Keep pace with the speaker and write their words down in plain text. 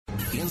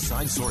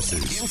Inside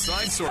Sources.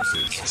 Inside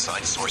Sources.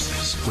 Inside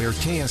Sources. Where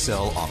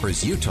KSL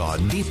offers Utah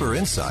deeper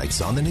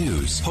insights on the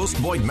news.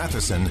 Host Boyd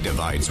Matheson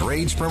divides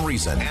rage from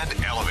reason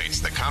And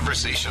elevates the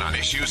conversation on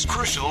issues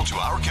crucial to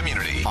our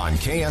community. on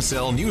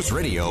KSL News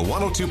Radio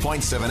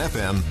 102.7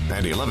 FM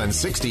and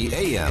 1160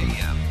 AM.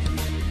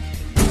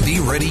 Be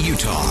Ready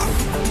Utah.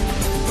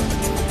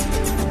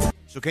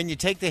 So can you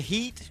take the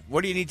heat?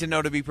 What do you need to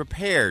know to be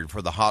prepared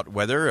for the hot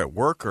weather at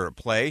work or at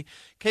play?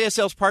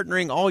 KSL's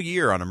partnering all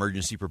year on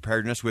emergency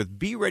preparedness with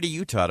Be Ready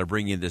Utah to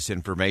bring you this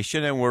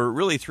information, and we're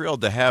really thrilled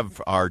to have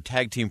our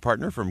tag team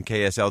partner from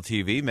KSL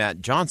TV,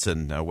 Matt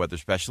Johnson, weather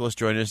specialist,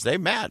 join us today.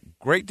 Matt,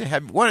 great to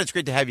have you. One, it's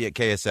great to have you at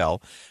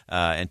KSL,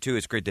 and two,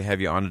 it's great to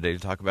have you on today to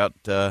talk about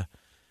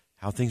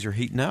how things are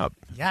heating up.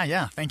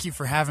 Yeah. Thank you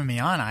for having me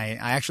on. I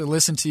actually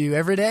listen to you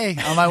every day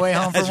on my way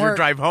home from As work. you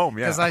drive home,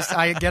 yeah. Because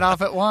I get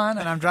off at 1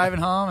 and I'm driving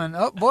home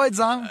and, Boyd's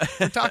on.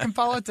 We're talking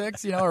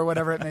politics, or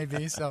whatever it may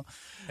be. So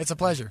it's a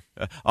pleasure.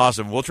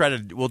 Awesome. We'll try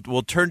to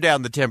we'll turn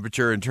down the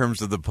temperature in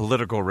terms of the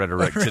political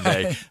rhetoric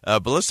today.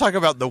 But let's talk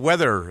about the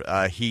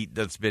weather heat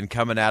that's been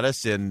coming at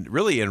us in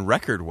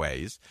record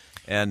ways.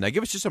 And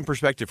give us just some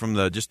perspective from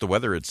the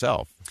weather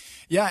itself.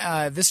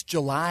 Yeah, this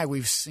July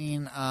we've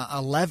seen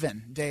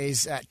 11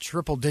 days at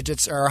triple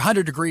digits or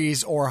 100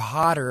 degrees or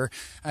hotter.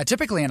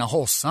 Typically in a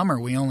whole summer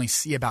we only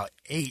see about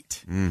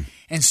 8.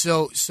 And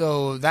so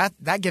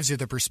that gives you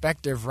the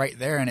perspective right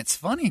there. And it's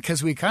funny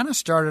because we kind of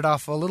started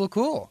off a little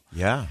cool.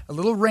 Yeah. A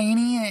little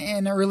rainy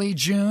in early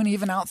June,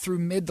 even out through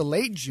mid to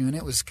late June.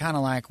 It was kind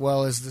of like,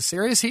 well, is the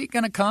serious heat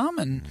going to come?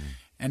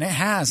 And it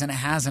has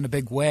in a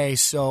big way.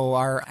 So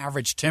our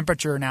average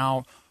temperature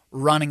now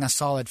running a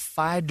solid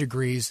 5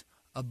 degrees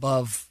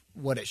above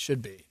what it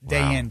should be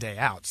day in, day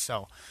out.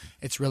 So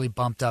it's really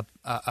bumped up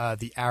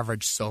the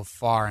average so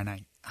far. And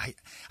I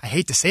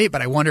hate to say it,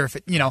 but I wonder if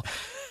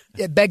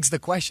it begs the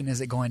question,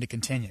 is it going to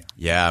continue?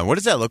 Yeah. And what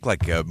does that look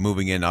like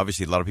moving in?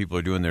 Obviously, a lot of people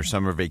are doing their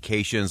summer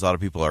vacations. A lot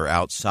of people are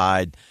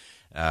outside.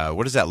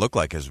 What does that look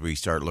like as we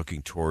start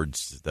looking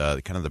towards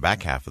the kind of the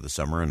back half of the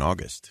summer in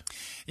August?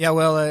 Yeah,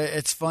 well,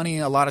 it's funny.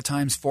 A lot of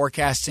times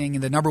forecasting,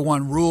 the number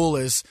one rule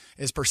is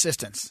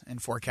persistence in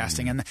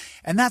forecasting.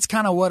 And that's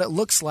kind of what it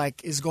looks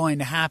like is going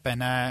to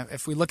happen.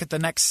 If we look at the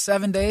next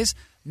 7 days,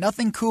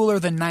 nothing cooler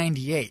than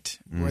 98,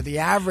 where the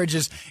average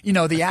is,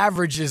 the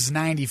average is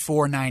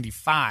 94,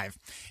 95.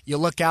 You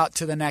look out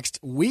to the next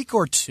week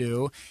or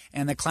two,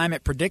 and the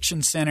Climate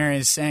Prediction Center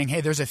is saying, hey,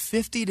 there's a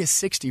 50 to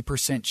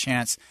 60%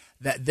 chance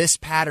that this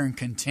pattern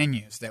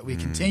continues, that we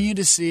continue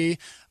to see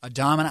a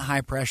dominant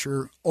high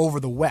pressure over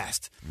the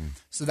west.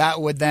 So that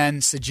would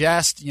then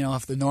suggest,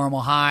 if the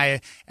normal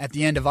high at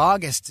the end of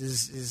August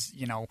is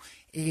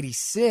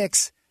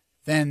 86,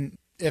 then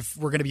if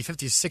we're going to be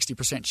 50 to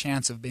 60%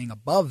 chance of being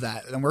above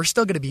that, then we're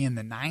still going to be in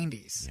the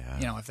 90s,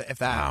 if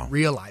that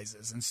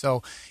realizes. And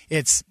so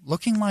it's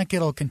looking like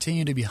it'll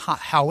continue to be hot.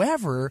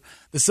 However,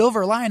 the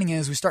silver lining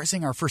is we start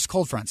seeing our first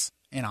cold fronts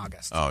in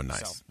August. Oh,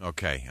 nice. So.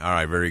 Okay. All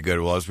right. Very good.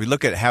 Well, as we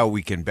look at how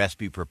we can best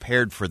be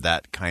prepared for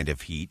that kind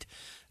of heat,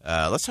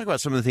 let's talk about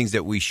some of the things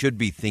that we should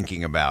be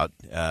thinking about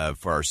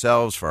for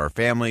ourselves, for our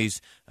families,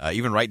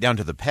 even right down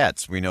to the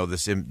pets. We know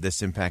this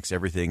impacts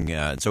everything.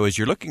 So as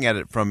you're looking at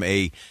it from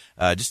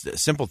just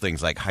simple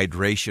things like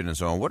hydration and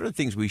so on, what are the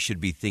things we should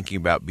be thinking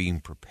about being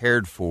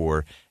prepared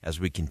for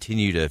as we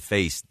continue to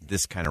face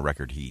this kind of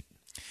record heat?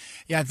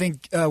 Yeah, I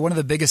think one of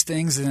the biggest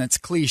things, and it's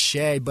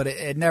cliche, but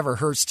it never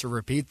hurts to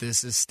repeat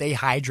this, is stay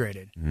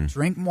hydrated.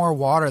 Drink more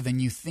water than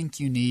you think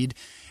you need.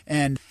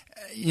 And,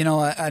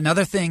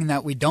 another thing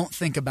that we don't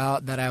think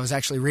about that I was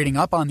actually reading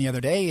up on the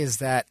other day is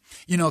that,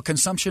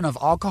 consumption of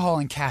alcohol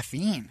and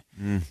caffeine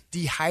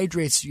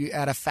dehydrates you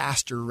at a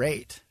faster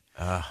rate.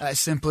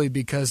 Simply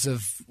because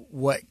of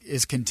what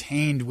is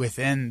contained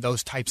within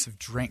those types of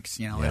drinks.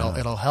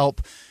 It'll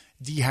help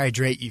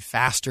dehydrate you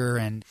faster.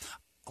 And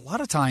a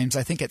lot of times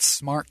I think it's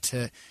smart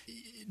to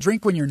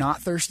drink when you're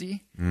not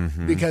thirsty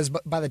because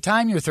by the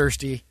time you're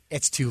thirsty,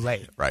 it's too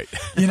late. Right.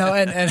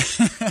 That's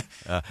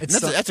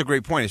a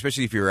great point,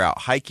 especially if you're out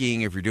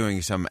hiking, if you're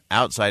doing some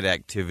outside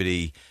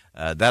activity.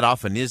 That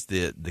often is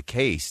the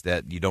case,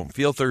 that you don't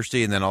feel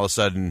thirsty and then all of a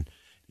sudden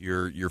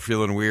you're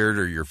feeling weird,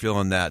 or you're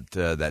feeling that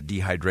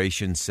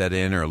dehydration set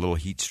in, or a little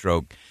heat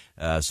stroke.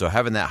 So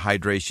having that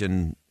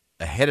hydration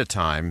ahead of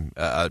time,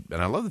 and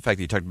I love the fact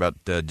that you talked about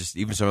just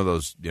even some of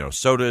those,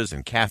 sodas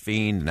and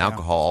caffeine and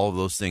alcohol. All of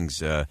those things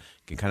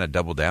can kind of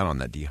double down on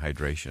that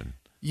dehydration.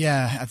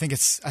 Yeah, I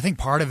think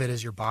part of it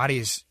is your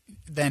body's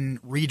then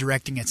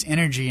redirecting its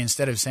energy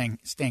instead of staying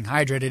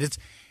hydrated.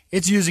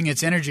 It's using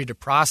its energy to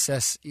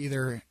process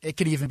either. It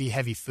could even be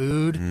heavy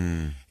food,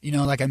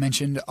 like I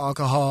mentioned,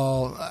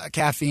 alcohol,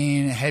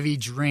 caffeine, heavy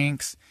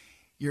drinks.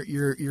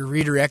 You're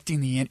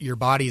redirecting your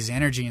body's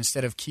energy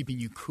instead of keeping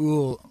you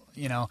cool.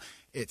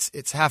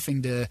 It's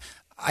having to.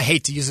 I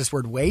hate to use this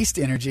word, waste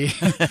energy,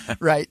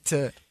 right?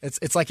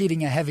 It's like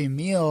eating a heavy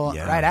meal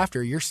right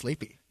after you're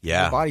sleepy.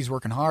 Yeah, your body's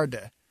working hard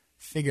to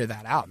figure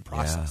that out and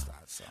process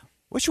that. So.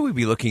 What should we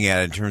be looking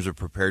at in terms of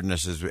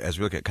preparedness as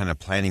we look at kind of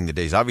planning the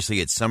days?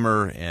 Obviously, it's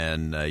summer,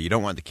 and you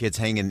don't want the kids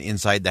hanging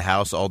inside the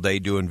house all day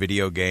doing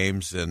video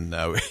games. And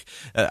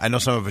I know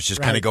some of us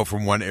just kind of go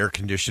from one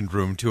air-conditioned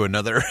room to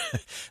another.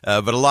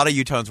 But a lot of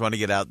Utahns want to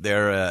get out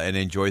there and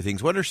enjoy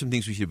things. What are some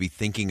things we should be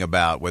thinking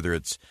about, whether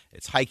it's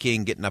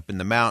hiking, getting up in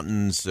the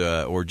mountains,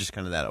 or just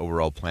kind of that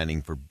overall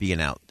planning for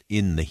being out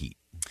in the heat?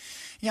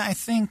 Yeah, I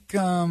think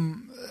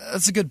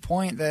that's a good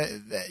point. That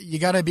you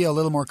got to be a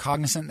little more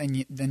cognizant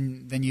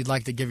than you'd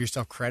like to give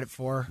yourself credit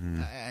for,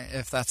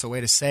 if that's a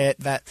way to say it.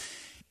 That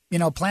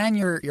plan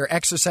your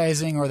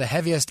exercising or the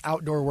heaviest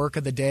outdoor work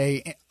of the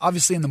day.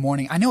 Obviously, in the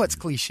morning. I know it's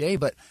cliche,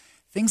 but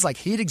things like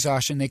heat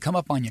exhaustion, they come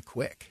up on you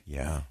quick.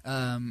 Yeah.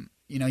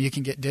 You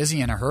can get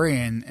dizzy in a hurry,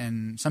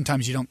 and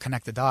sometimes you don't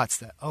connect the dots.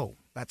 That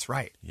that's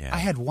right. Yeah. I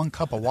had 1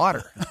 cup of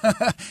water,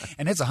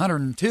 and it's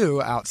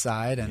 102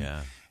 outside, and.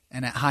 Yeah.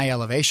 And at high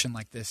elevation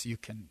like this,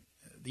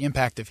 the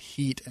impact of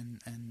heat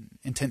and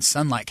intense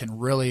sunlight can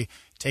really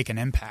take an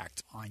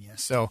impact on you.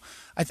 So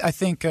I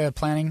think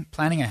planning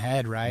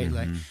ahead, right? Mm-hmm.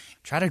 Like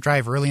try to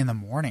drive early in the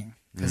morning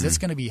because it's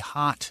going to be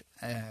hot.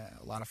 A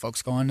lot of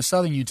folks going to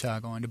southern Utah,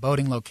 going to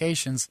boating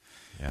locations.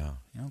 Yeah.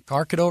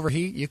 Car could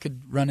overheat. You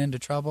could run into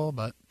trouble,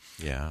 but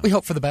yeah, we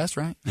hope for the best,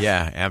 right?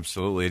 Yeah,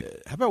 absolutely.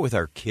 How about with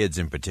our kids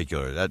in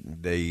particular?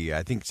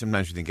 I think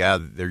sometimes we think,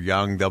 they're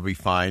young, they'll be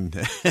fine.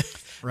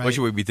 Right. What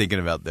should we be thinking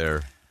about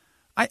there?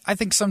 I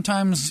think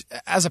sometimes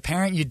as a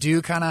parent, you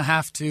do kind of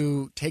have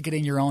to take it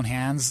in your own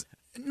hands,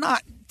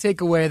 not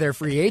take away their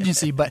free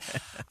agency, but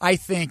I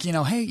think,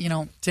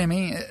 hey,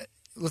 Timmy,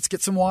 let's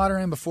get some water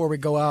in before we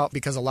go out,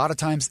 because a lot of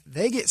times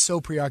they get so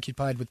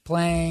preoccupied with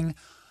playing,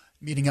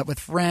 meeting up with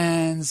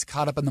friends,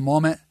 caught up in the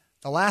moment.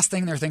 The last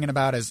thing they're thinking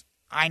about is,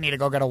 I need to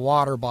go get a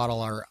water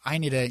bottle, or I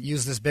need to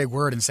use this big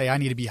word and say I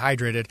need to be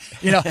hydrated.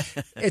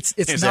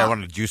 It's not. I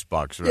want a juice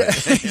box, right?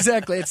 Yeah,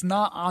 exactly. It's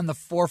not on the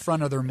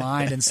forefront of their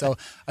mind, and so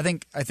I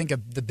think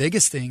the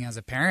biggest thing as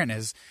a parent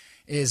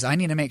is I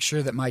need to make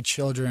sure that my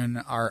children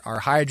are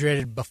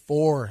hydrated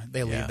before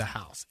they leave the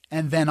house,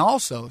 and then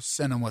also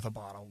send them with a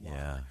bottle of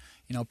water.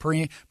 Yeah.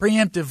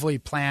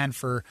 Preemptively plan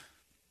for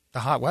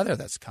the hot weather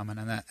that's coming,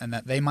 and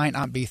that they might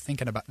not be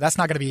thinking about. That's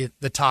not going to be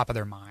the top of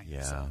their mind.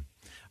 Yeah. So.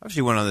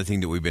 Obviously, one other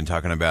thing that we've been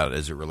talking about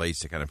as it relates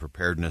to kind of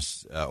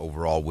preparedness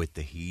overall with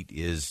the heat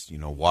is,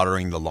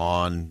 watering the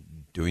lawn,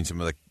 doing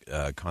some of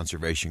the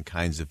conservation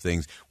kinds of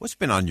things. What's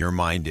been on your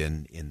mind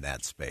in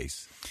that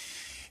space?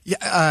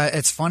 Yeah,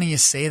 it's funny you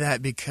say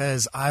that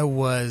because I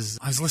was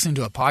listening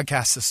to a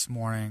podcast this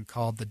morning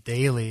called The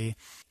Daily,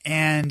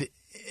 and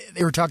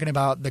they were talking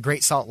about the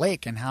Great Salt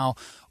Lake and how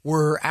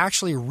we're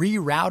actually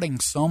rerouting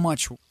so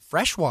much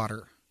fresh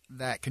water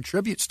that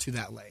contributes to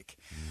that lake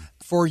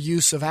for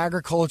use of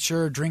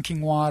agriculture,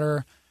 drinking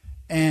water,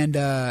 and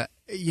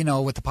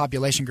with the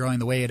population growing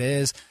the way it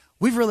is,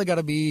 we've really got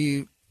to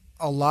be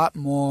a lot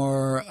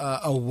more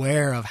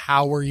aware of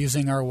how we're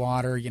using our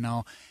water.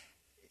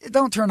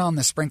 Don't turn on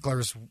the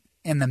sprinklers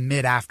in the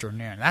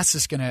mid-afternoon. That's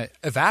just going to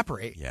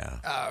evaporate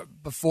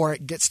before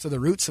it gets to the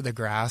roots of the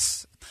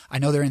grass. I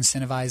know they're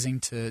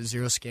incentivizing to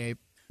xeriscape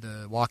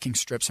the walking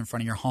strips in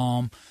front of your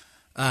home.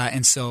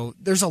 And so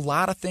there's a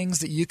lot of things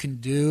that you can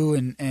do.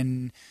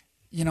 And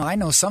I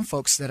know some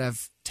folks that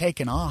have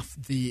taken off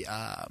the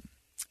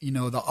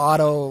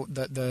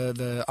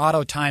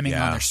auto timing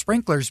on their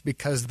sprinklers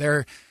because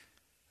they're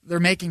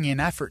making an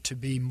effort to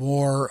be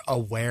more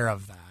aware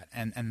of that.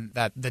 And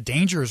that the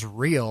danger is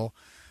real,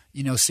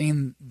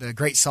 seeing the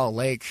Great Salt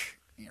Lake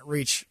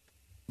reach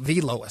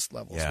the lowest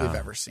levels we've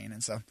ever seen.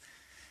 And so,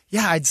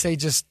 I'd say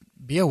just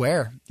be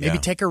aware. Maybe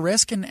take a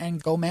risk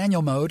and go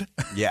manual mode,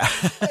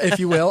 if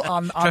you will.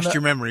 Trust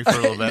your memory for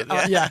a little bit.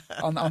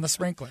 On the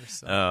sprinklers.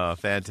 So. Oh,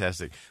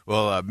 fantastic.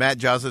 Well, Matt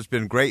Johnson, it's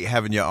been great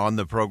having you on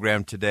the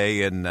program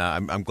today, and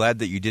I'm glad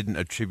that you didn't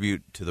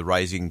attribute to the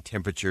rising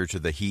temperature to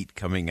the heat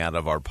coming out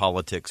of our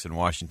politics in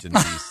Washington,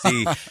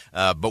 D.C.,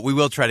 but we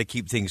will try to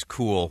keep things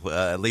cool,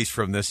 at least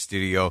from this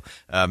studio.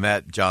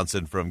 Matt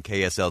Johnson from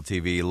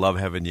KSL-TV, love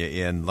having you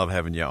in, love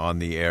having you on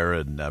the air,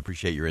 and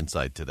appreciate your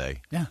insight today.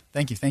 Yeah,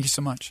 thank you. Thank you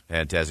so much.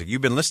 Fantastic.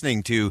 You've been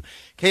listening to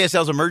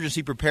KSL's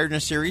Emergency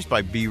Preparedness Series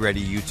by Be Ready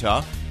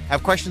Utah.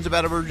 Have questions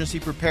about emergency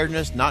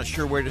preparedness? Not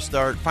sure where to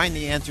start? Find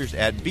the answers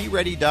at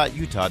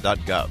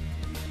beready.utah.gov.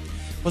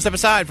 We'll step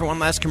aside for one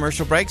last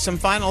commercial break. Some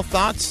final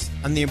thoughts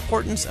on the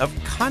importance of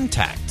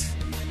contact.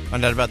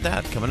 Find out about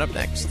that coming up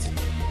next.